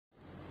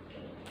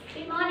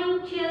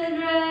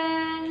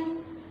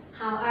children.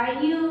 How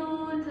are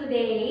you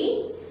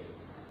today?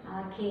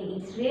 Okay,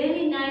 it's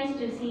really nice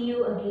to see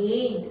you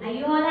again. Are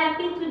you all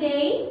happy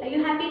today? Are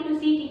you happy to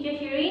see Teacher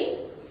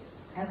Shirin?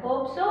 I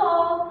hope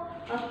so.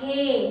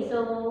 Okay,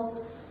 so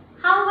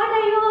what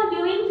are you all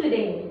doing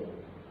today?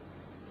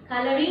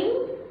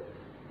 Coloring?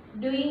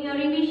 Doing your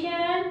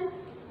revision?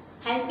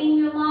 Helping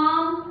your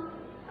mom?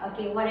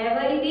 Okay,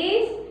 whatever it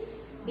is,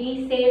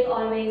 be safe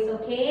always,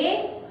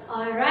 okay?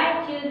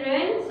 Alright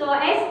children, so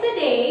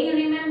yesterday, you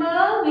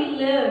remember we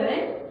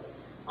learned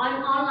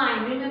on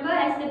online. Remember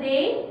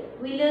yesterday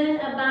we learned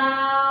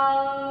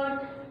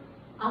about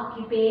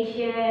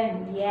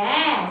occupation.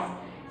 Yes,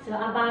 so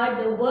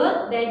about the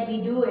work that we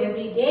do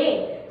every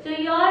day. So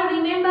you all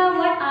remember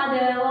what are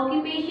the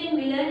occupation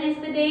we learned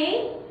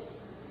yesterday?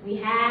 We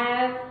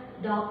have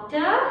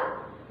doctor,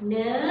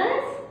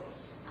 nurse,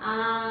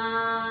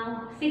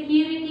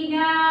 security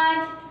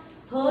guard,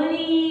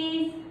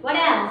 police, what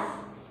else?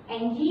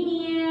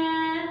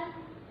 Engineer,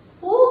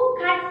 who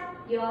cuts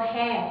your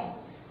hair?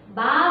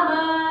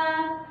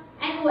 Barber,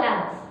 and who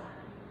else?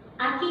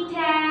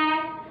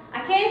 Architect.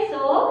 Okay,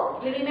 so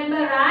you remember,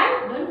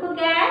 right? Don't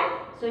forget.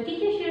 So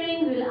Teacher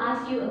Shirin will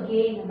ask you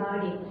again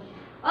about it.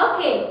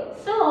 Okay,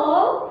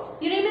 so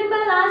you remember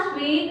last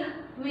week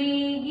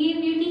we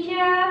give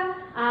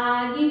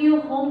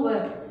you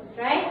homework,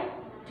 right?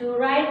 To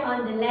write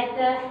on the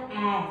letter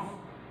S.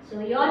 So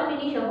you all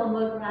finish your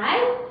homework,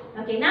 right?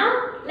 Okay,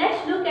 now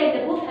let's look at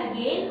the book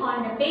again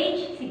on the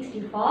page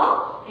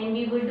 64 and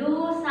we will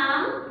do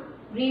some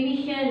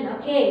revision,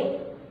 okay?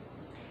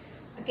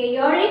 Okay, you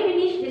already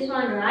finished this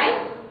one,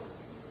 right?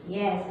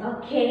 Yes,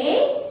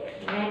 okay.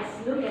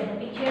 Let's look at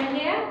the picture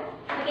here.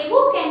 Okay,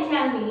 who can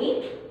tell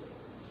me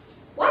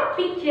what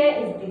picture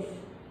is this?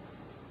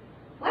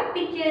 What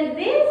picture is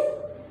this?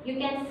 You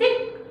can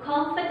sit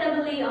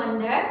comfortably on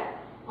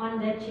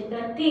the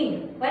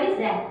thing. What is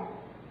that?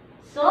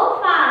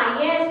 Sofa.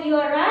 Yes, you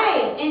are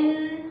right.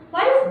 And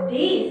what is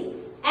this?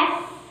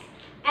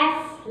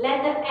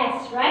 Letter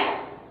S, right?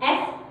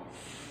 S.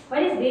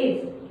 What is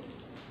this?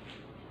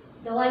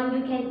 The one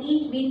you can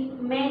eat with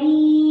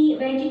many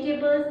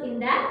vegetables in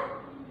that?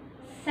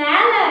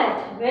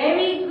 Salad.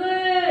 Very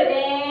good.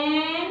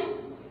 And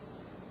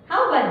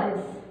how about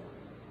this?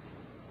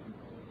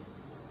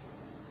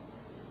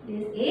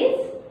 This is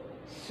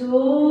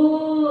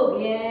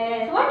soup.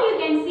 Yes. What you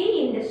can see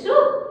in the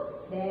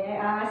soup? There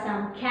are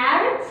some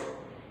carrots,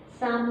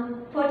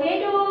 some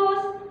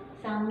potatoes,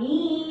 some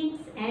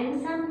meats,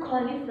 and some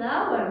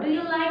cauliflower. Do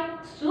you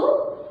like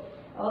soup?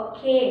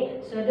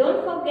 Okay. So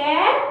don't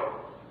forget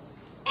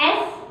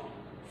S.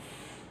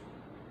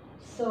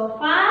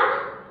 Sofa.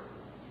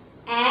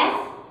 S.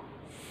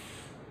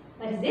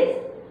 What is this?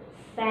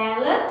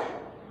 Salad.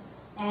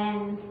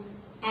 And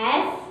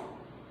S.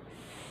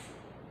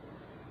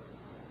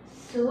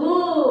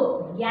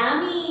 Soup.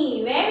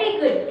 Yummy. Very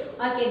good.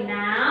 Okay,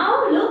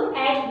 now look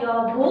at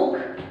your book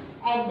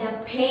at the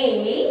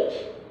page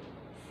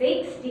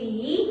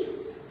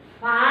 65.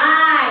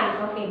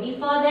 Okay,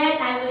 before that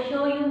I will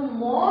show you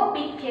more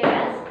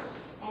pictures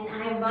and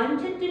I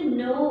wanted to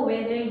know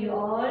whether you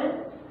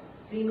all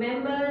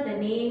remember the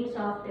names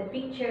of the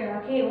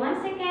picture. Okay,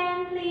 1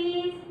 second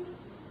please.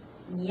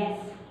 Yes.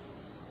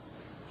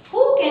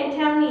 Who can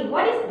tell me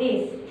what is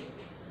this?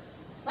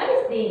 What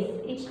is this?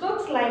 It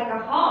looks like a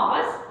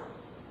horse.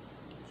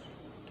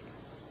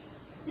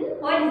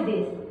 What is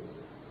this?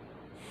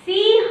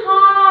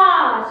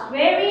 Seahorse.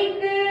 Very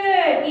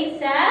good.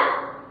 It's a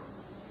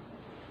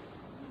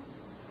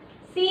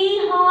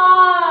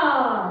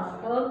seahorse.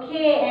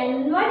 Okay,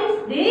 and what is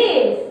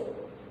this?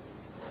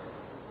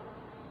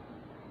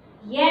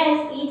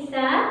 Yes, it's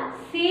a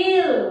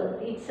seal.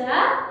 It's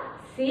a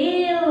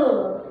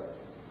seal.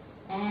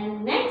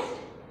 And next,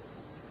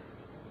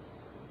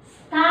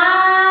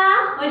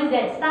 star. What is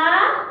that? Star?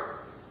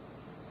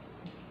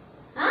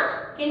 Huh?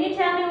 Can you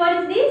tell me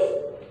what is this?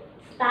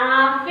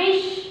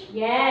 Starfish.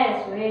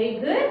 Yes, very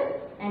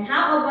good. And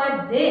how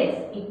about this?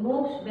 It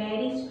moves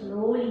very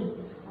slowly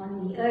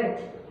on the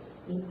earth.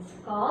 It's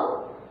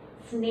called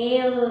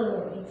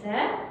snail. It's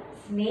a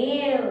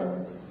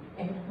snail.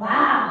 And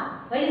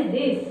wow, what is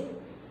this?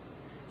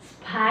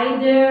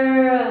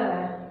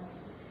 Spider.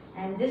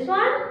 And this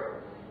one?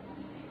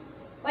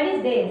 What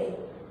is this?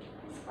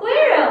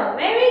 Squirrel.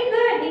 Very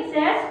good. It's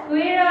a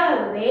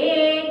squirrel.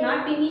 Wait,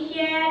 not finished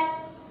yet.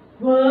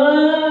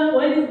 Whoa,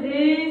 what is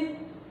this?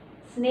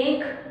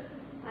 Snake.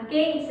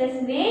 Okay, it's a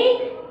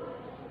snake.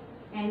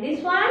 And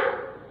this one?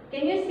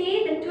 Can you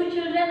see the two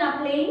children are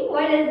playing?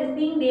 What is this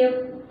thing they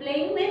are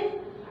playing with?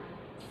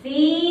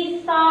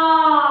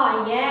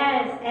 Seesaw.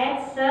 Yes,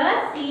 it's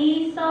a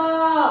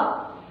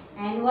seesaw.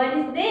 And what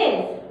is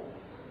this?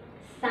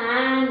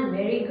 Sun.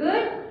 Very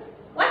good.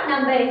 What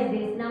number is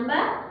this?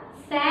 Number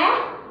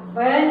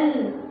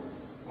 7.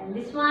 And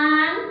this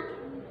one?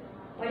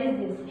 What is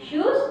this?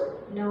 Shoes?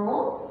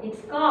 No,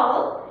 it's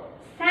called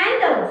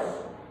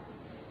sandals.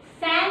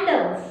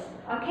 Sandals.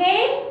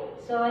 Okay?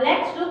 So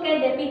let's look at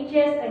the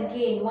pictures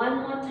again one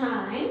more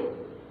time.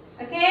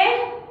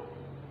 Okay?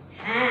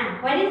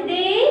 What is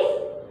this?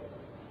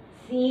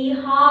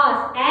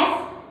 seahorse. S,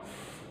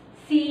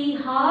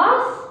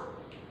 seahorse.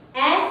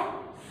 S,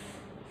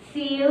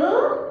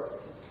 seal.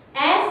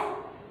 S,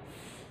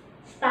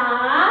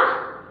 star.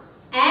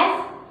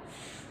 S,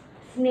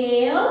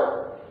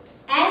 snail.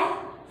 S,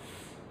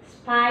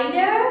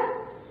 spider.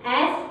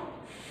 S,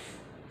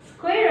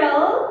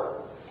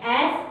 squirrel.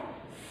 S,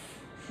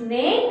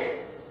 snake.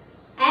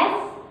 S,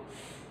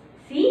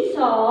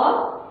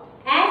 seesaw.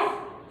 S,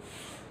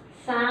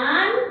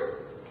 sun.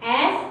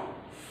 S,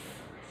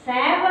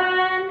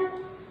 seven.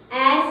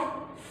 S,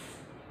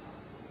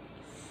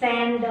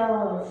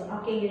 sandals.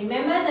 Okay, you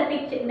remember the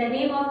picture, the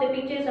name of the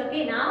pictures.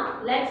 Okay, now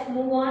let's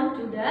move on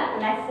to the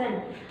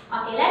lesson.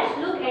 Okay, let's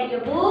look at your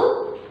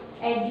book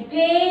at the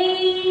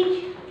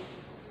page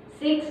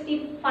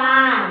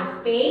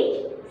 65.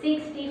 Page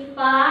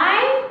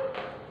 65.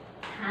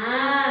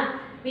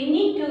 We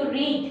need to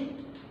read.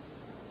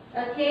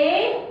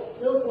 Okay,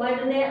 look, what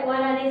are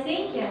they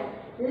saying here?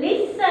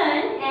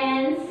 Listen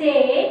and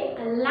say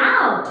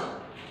aloud.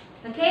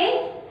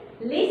 Okay,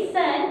 listen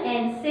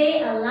and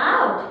say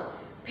aloud.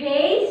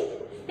 Paste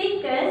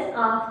stickers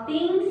of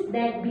things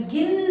that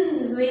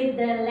begin with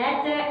the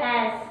letter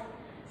S.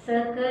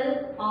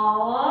 Circle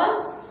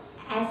all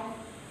S.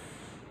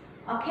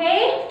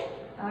 Okay?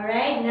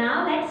 Alright,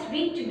 now let's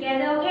read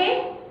together,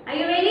 okay? Are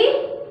you ready?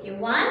 Okay,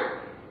 one.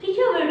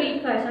 Teacher will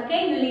read first,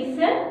 okay? You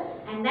listen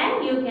and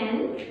then you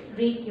can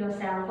read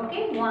yourself,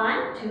 okay?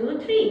 1, 2,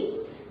 3.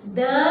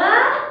 The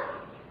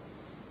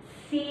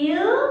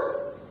seal,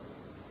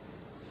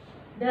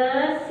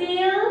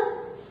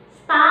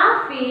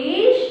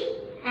 starfish,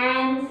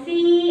 and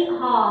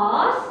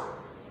seahorse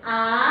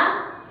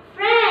are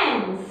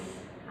friends.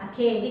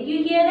 Okay, did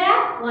you hear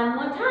that? One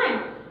more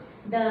time.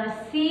 The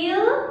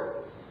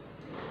seal,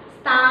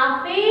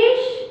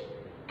 starfish,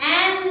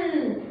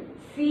 and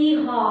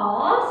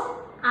seahorse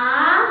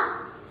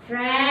are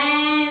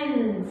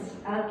friends.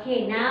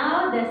 Okay,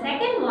 now the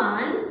second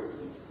one.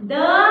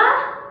 The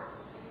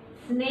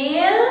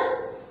snail,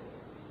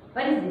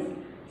 what is this?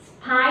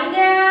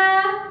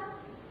 Spider,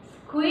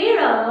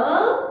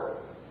 squirrel,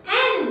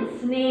 and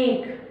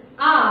snake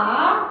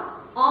are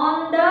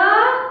on the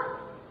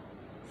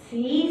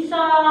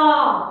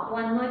seesaw.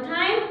 One more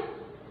time.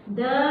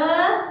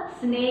 The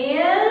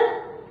snail,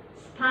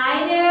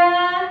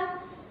 spider,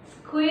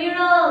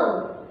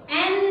 squirrel,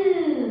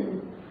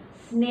 and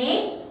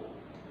snake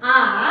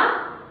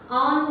are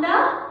on the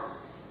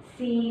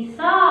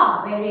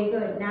seesaw. Very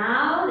good.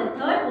 Now the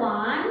third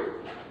one.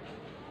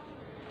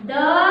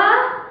 The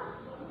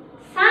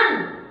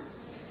sun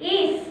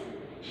is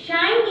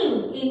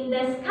shining in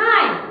the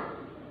sky.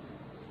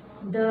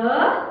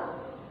 The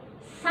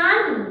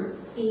sun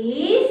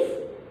is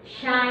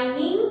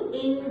shining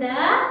in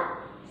the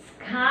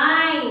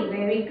sky.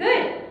 Very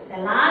good. The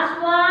last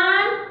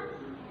one.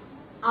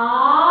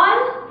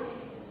 All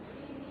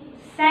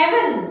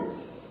 7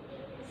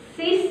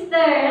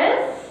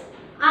 sisters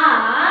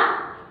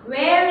are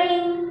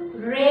wearing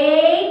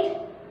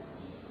red,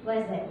 what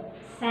is that?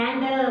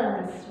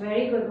 Sandals.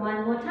 Very good.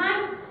 One more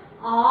time.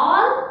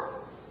 All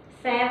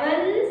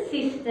 7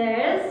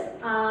 sisters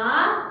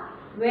are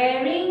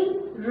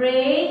wearing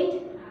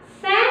red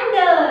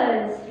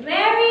sandals.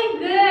 Very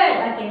good.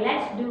 Okay,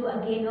 let's do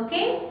again,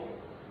 okay?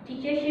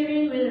 Teacher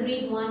Shirin will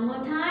read one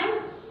more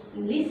time.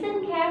 You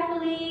listen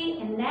carefully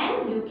and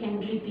then you can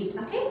repeat,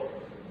 okay?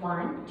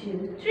 1,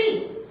 2,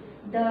 3.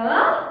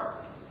 The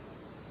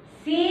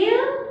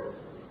seal,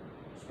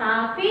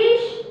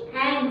 starfish,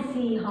 and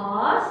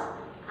seahorse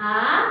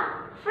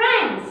are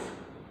friends.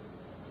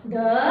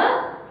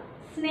 The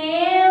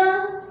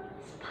snail,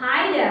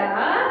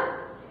 spider,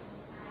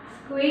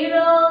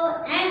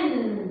 squirrel,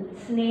 and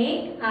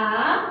snake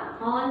are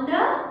on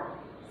the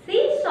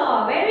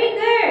seesaw. Very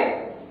good.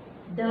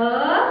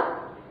 The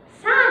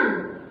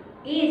sun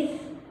is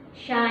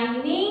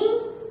shining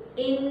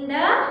in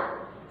the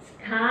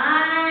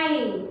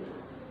sky.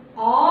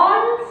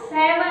 All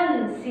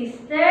 7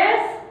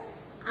 sisters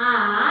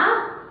are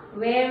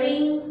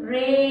wearing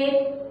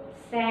red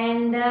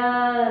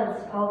sandals.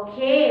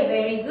 Okay,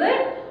 very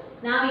good.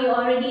 Now you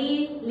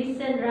already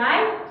listened,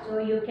 right? So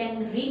you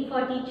can read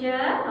for teacher,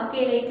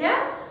 okay, later.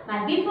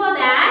 But before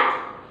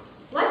that,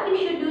 what you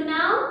should do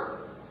now?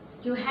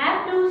 You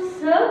have to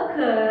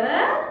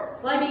circle.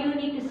 What do you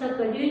need to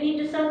circle? Do you need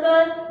to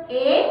circle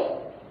A?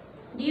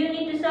 Do you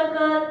need to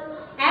circle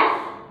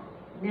F?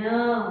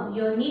 No,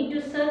 you need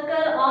to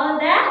circle all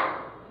the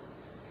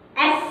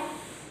S.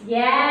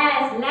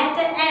 Yes,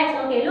 letter S.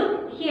 Okay,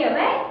 look here.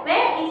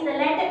 Where is the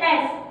letter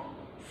S?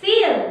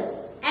 Seal.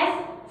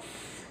 S.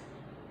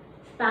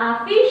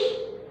 Starfish.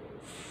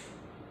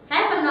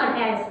 Have or not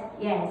S?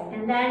 Yes.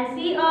 And then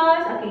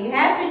seahorse. Okay, you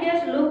have to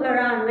just look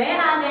around. Where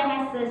are the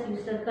S's? You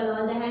circle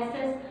all the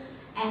S's.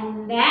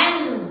 And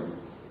then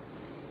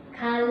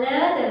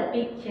color the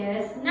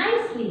pictures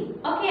nicely.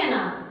 Okay,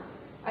 Anna?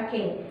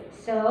 Okay,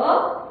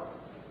 so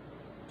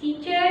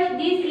teachers,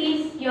 this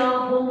is your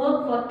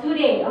homework for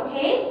today,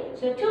 okay?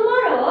 So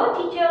tomorrow,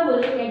 teacher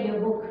will look at your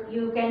book.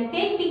 You can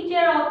take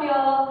picture of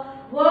your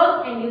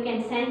work and you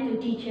can send to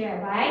teacher,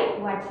 right?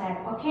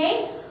 WhatsApp,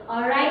 okay?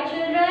 Alright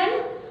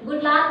children,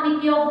 good luck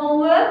with your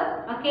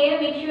homework. Okay,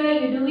 make sure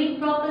you do it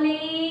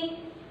properly.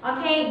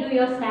 Okay, do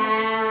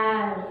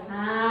yourself.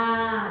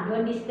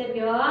 Don't disturb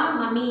your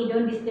mommy,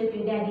 don't disturb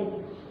your daddy.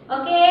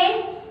 Okay,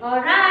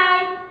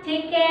 alright,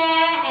 take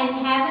care and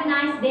have a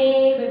nice day.